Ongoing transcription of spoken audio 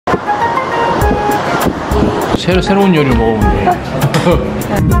새로운 요리를 먹어보는데.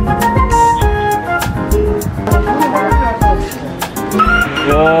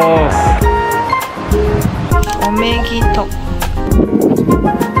 와. 오메기떡.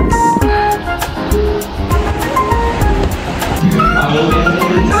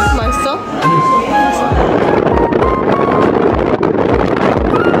 맛있어?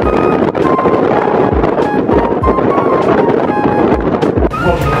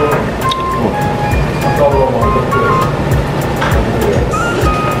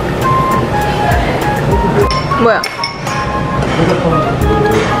 뭐야?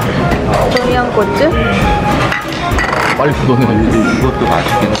 청양고추? 빨리 걷어내. 이것도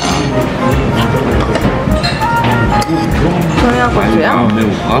맛있겠다. 청양고추야?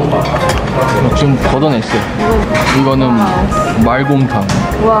 지금 걷어냈어요. 이거는 말곰탕.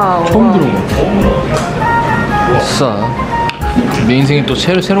 와우. 처음 들어봐. 아싸. 내 인생에 또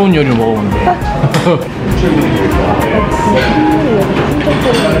새로운 요리를 먹어보는데.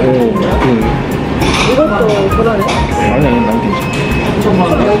 이것도 그러네? 아니, 난 괜찮아.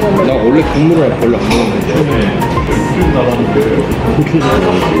 나 원래 국물을 별로 안 먹었는데. 고추 넣어야지.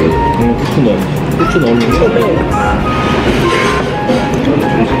 고추 넣어야지. 고추 넣으면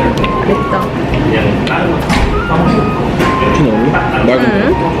맵다. 고추 넣으면? 말고.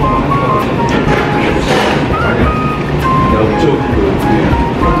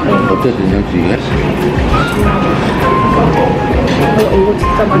 어때, 된장찌개? 이거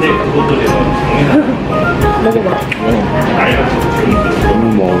진짜 맛있다. 먹어봐. 너무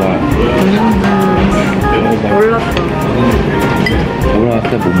먹어봐. 몰랐어. 올라왔을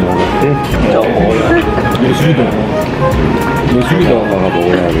때 못 먹었대? 예술이다. 예술이다.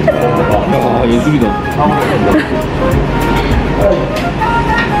 먹어야겠다. 야, 예술이다.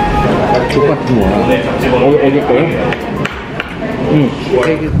 똑같은 거야. 어디 거요? 응.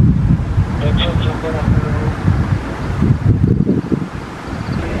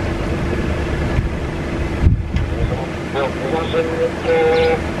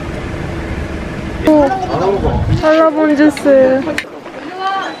 한라봉 주스.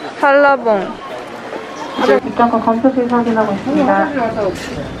 한라봉. 입장과 검사 수입 확인하고 있습니다.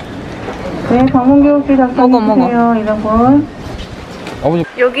 네, 방문교육비 작성해주세요. 이런 아버님.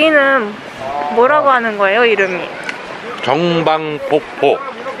 여기는 뭐라고 하는 거예요, 이름이? 정방폭포.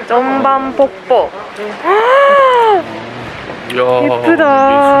 정방폭포. 이야,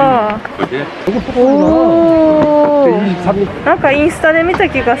 예쁘다. 그게? 오. 뭔가 인스타에 見た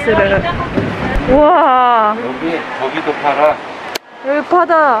気がする. 우와. 여기, 거기도 팔아. 여기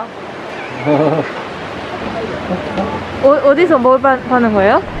바다. 어디서 뭘 파는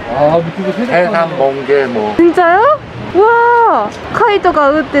거예요? 아, 밑에서 해삼, 멍게, 뭐. 진짜요? 와, 카이とか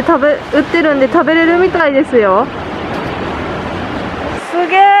売ってるんで食べれるみたいですよ. す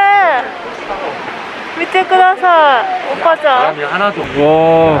げえ. 見てください, 오빠짱. 바람이 하나도. 와,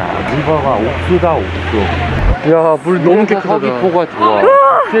 물바가 옥수다, 옥수. 야, 물 너무 깨끗하다. 서귀포가 좋아.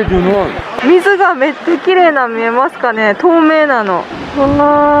 제주는 水がめっちゃ綺麗な見えますかね? 透明なの.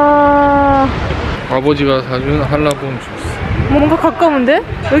 와. 아버지가 사준 한라봉 주스. 뭔가 가까운데?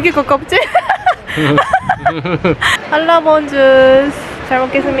 왜 이렇게 가깝지? 한라봉 주스. 잘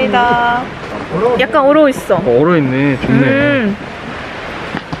먹겠습니다. 약간 얼어 있어. 얼어 있네. 좋네.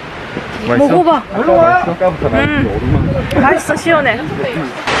 맛있어? 먹어봐. 맛있어? 맛있어, 시원해.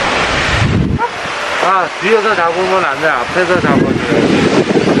 아, 뒤에서 잡으면 안 돼. 앞에서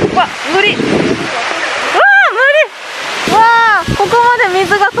잡아줘야지. 와, 물이. 와, 물이. 와, ここまで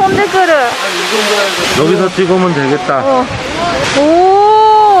水が飛んでくる. 여기서 찍으면 되겠다. 오.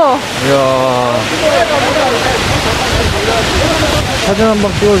 이야. 사진 한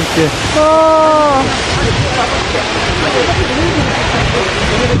방 찍어줄게. 와.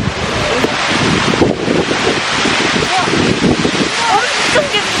 엄청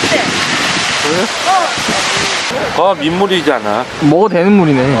깨끗해. 그래? 민물이잖아. 먹어도 되는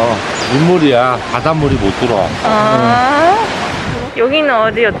물이네. 민물이야. 바닷물이 못 들어와. 아. 여기는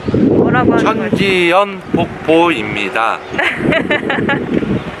어디요? 뭐라고 하는 거지? 천지연 폭포입니다.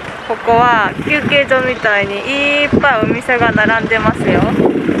 ここは休憩所みたいにいっぱいお店が並んでますよ.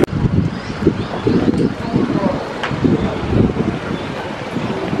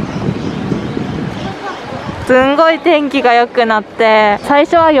すんごい天気が良くなって、最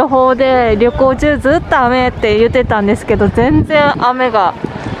初は予報で旅行中ずっと雨って言ってたんですけど、全然雨が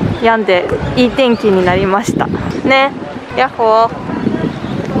止んでいい天気になりましたね。ヤッホ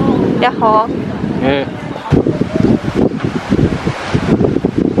ーヤッホー。 예.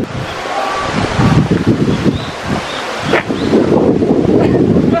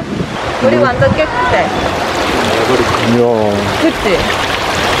 물이 완전 깨끗해. 이야. 그치?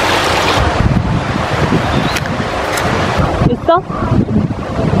 있어?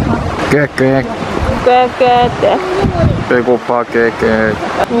 꽥꽥. 꽤って. 배고파 꽥꽥.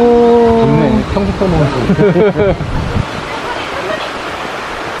 오. 좋네. 평소 써먹은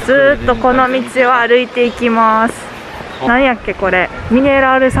ずーっとこの道を歩いていきます。何やっけこれ、ミネ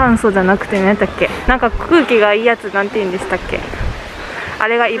ラル酸素じゃなくて何だっけ、なんか空気がいいやつ、なんて言うんでしたっけ、あ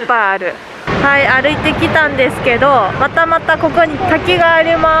れがいっぱいある。はい、歩いてきたんですけど、またここに滝があ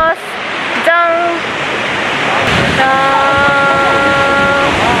ります。じゃんじゃーん。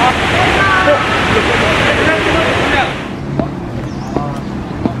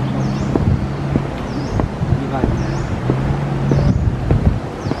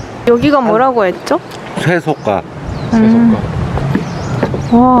여기가 뭐라고 했죠? 쇠속가.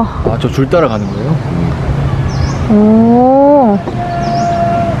 와. 아, 저 줄 따라 가는 거예요? 오.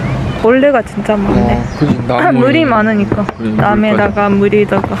 벌레가 진짜 많네. 그치, 물이 많으니까. 남에다가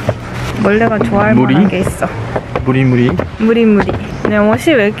물에다가 벌레가 좋아할 만한 게 있어. 무리. 내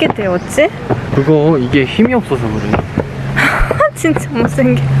옷이 왜 이렇게 되었지? 그거 이게 힘이 없어서 그래. 진짜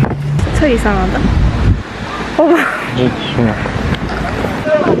못생겨. 진짜 이상하다. 봐봐.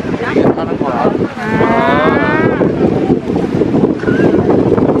 하는 거야.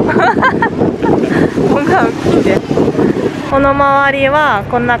 뭔가 웃기게. この周りは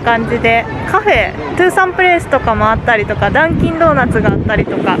こんな感じでカフェ、トゥーサンプレイスとかもあったりとか、ダンキンドーナツがあったり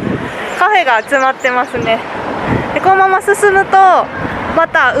とか、カフェが集まってますね。でこのまま進むとま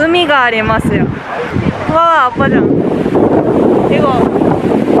た海がありますよ。わあ、アッパじゃん。이거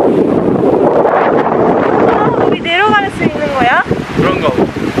여기 내려갈 수 있는 거야? 그런가 봐.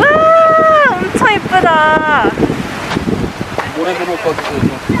 와, 엄청 이쁘다. 모래 들어올 것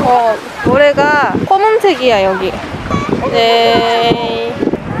같아서. 모래가 검은색이야 여기. 네.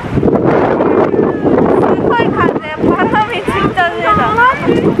 스코이 가네. 바람이 진짜 세다.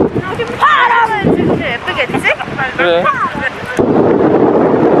 여기 바람을 진짜 예쁘겠지? 그래.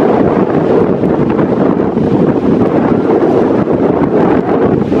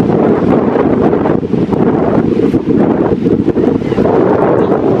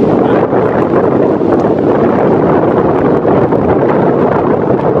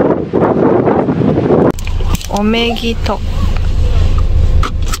 오메기떡.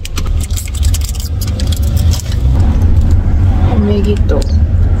 오메기떡.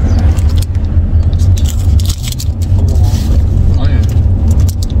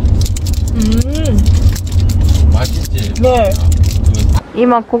 맛있지? 네.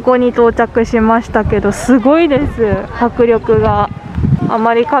 今ここに到着しましたけど、すごいです。迫力があ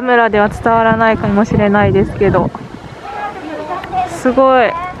まりカメラでは伝わらないかもしれないですけど、すご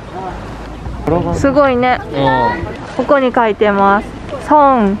い。すごいね。ここに書いてます。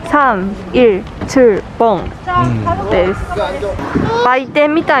손3 1 7번です。売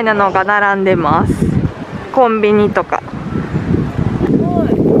店みたいなのが並んでます。コンビニとか。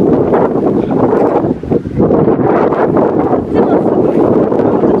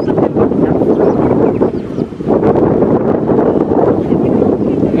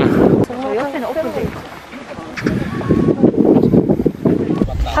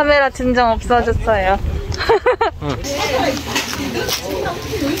카메라 진정 없어졌어요.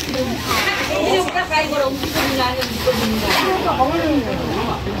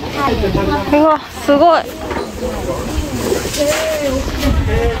 우와, すごい.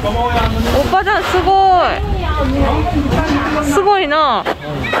 오빠장 すごい. すごいな.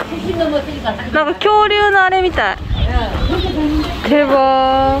 なんか恐竜のあれみたい.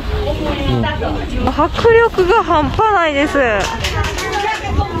 대박. 迫力が半端ないです。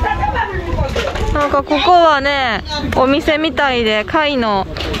なんかここはね、お店みたいで貝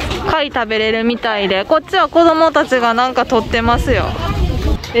食べれるみたいで、こっちは子供たちがなんか取ってますよ。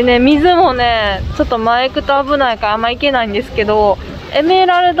でね、水もね、ちょっと前行くと危ないからあんま行けないんですけど、エメ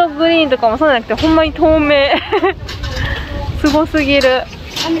ラルドグリーンとかもそうじゃなくてほんまに透明。すごすぎる。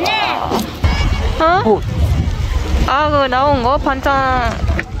아, 그거 나온 거? 반찬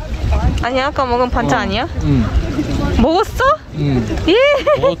아니야? 아까 먹은 반찬 아니야? 응. 먹었어? 응. 예?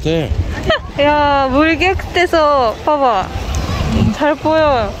 먹어도 돼. 야, 물 깨끗해서 봐봐. 잘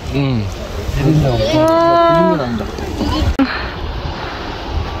보여요. 응. 와.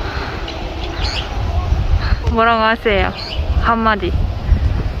 뭐라고 하세요? 한마디.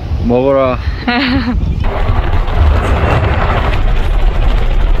 먹어라.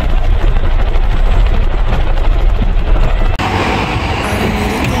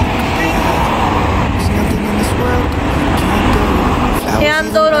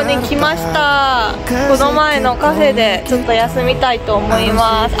 해안도로に来ました。この前のカフェでちょっと休みたいと思い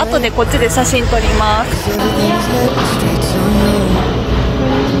ます。後でこっちで写真撮ります。う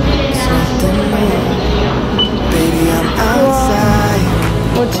わ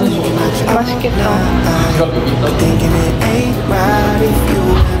Thinking it ain't right if you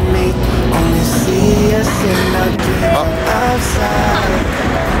and me only see us in our dreams outside.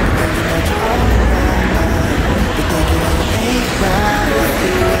 But thinking it ain't right if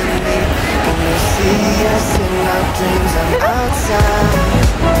you and me only see us in our dreams outside.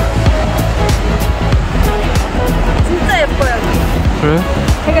 진짜 예뻐요. 그래?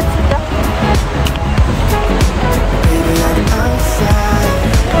 되게 진짜. Baby, I'm outside.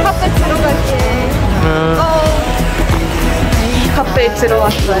 카페 들어갈게. 카페에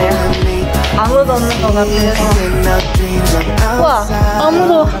들어왔어요. 아무도 없는 것 같아서. 와,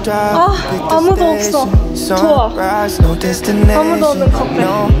 아무도 없어. 좋아. 아무도 없는 카페.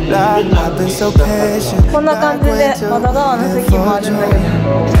 こんな感じでまだ側の席もあるんだけど。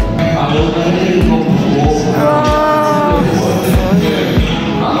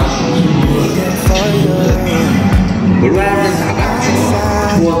う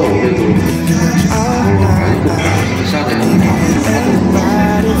わ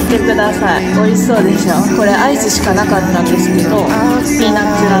見てください。美味しそうでしょ。これアイスしかなかったんですけど、ピーナ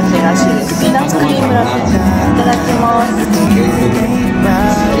ッツラテらしいです。ピーナッツクリームラテ。いただきます。めっ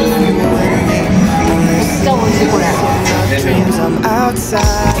ちゃ美味しいこれ。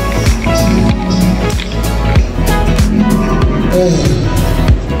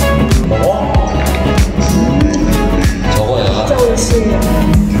저거야. 진짜美味しいよ。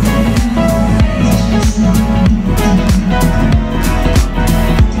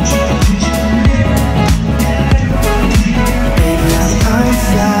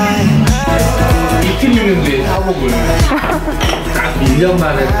이틀 있는 뒤에 사복을 딱 1년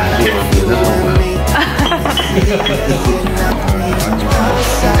만에 다시 여자 먹어요.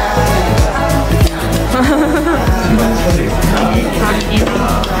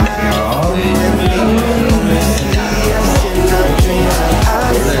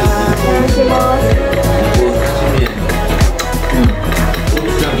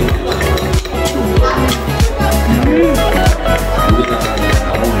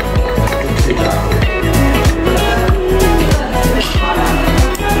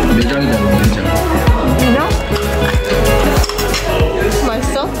 매장이잖아, 매장. 매장?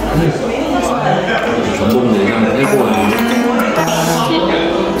 맛있어? 전복 매장을 해고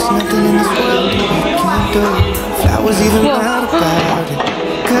Flowers even out about it,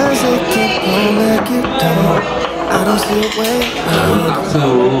 'cause they keep on like you don't. I don't see a way out,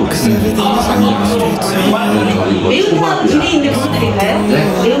 'cause everything is on straight to me.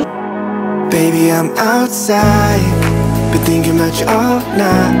 Baby, I'm outside, been thinking about you all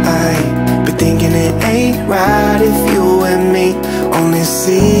night, been thinking it ain't right if you and me only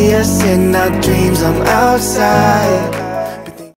see us in our dreams. I'm outside.